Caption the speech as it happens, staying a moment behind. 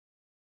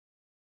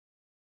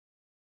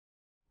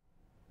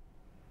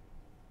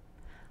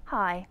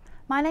Hi,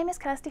 my name is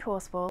Kirsty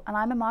Horsfall and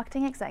I'm a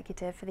Marketing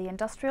Executive for the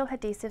Industrial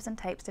Adhesives and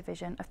Tapes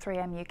division of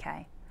 3M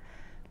UK.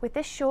 With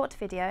this short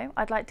video,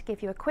 I'd like to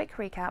give you a quick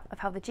recap of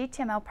how the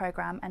GTML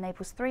programme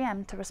enables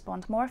 3M to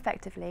respond more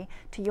effectively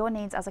to your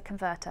needs as a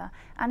converter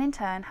and in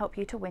turn help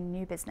you to win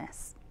new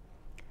business.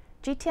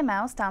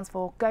 GTML stands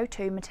for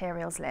Go-To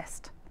Materials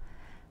List.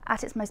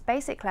 At its most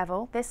basic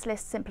level, this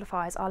list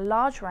simplifies our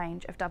large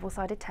range of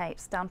double-sided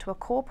tapes down to a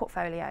core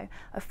portfolio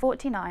of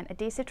 49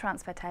 adhesive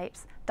transfer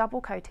tapes,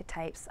 double-coated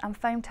tapes and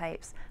foam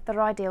tapes that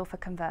are ideal for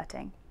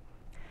converting.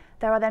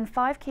 There are then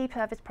 5 key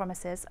service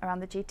promises around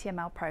the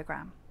GTML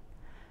programme.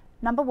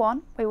 Number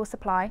 1, we will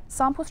supply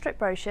sample strip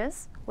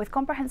brochures with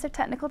comprehensive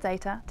technical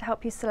data to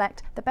help you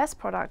select the best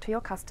product for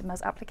your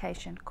customer's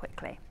application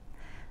quickly.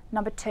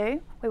 Number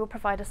 2, we will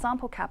provide a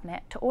sample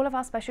cabinet to all of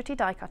our specialty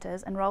die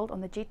cutters enrolled on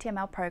the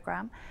GTML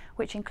programme,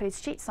 which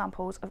includes sheet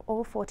samples of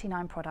all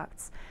 49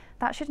 products.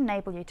 That should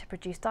enable you to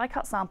produce die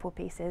cut sample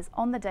pieces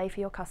on the day for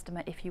your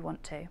customer if you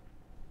want to.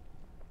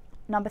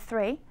 Number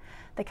 3,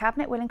 the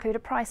cabinet will include a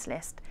price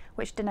list,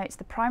 which denotes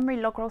the primary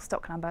log roll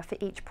stock number for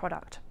each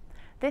product.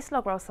 This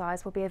log roll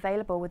size will be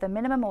available with a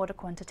minimum order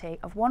quantity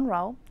of 1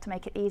 roll to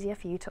make it easier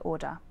for you to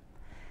order.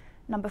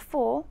 Number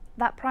 4,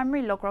 that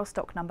primary log roll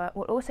stock number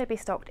will also be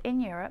stocked in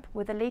Europe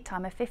with a lead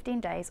time of 15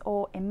 days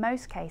or, in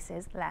most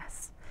cases,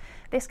 less.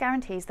 This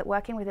guarantees that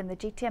working within the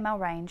GTML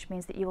range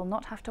means that you will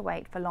not have to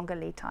wait for longer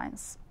lead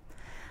times.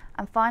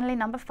 And finally,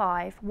 number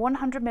 5,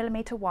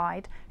 100mm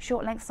wide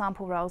short length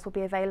sample rolls will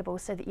be available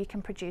so that you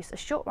can produce a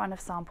short run of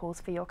samples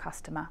for your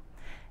customer.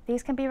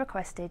 These can be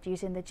requested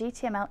using the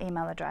GTML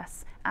email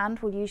address and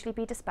will usually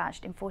be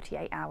dispatched in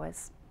 48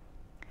 hours.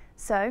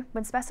 So,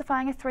 when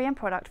specifying a 3M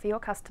product for your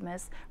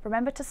customers,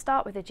 remember to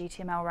start with the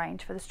GTML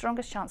range for the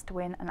strongest chance to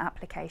win an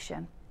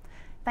application.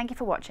 Thank you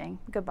for watching.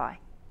 Goodbye.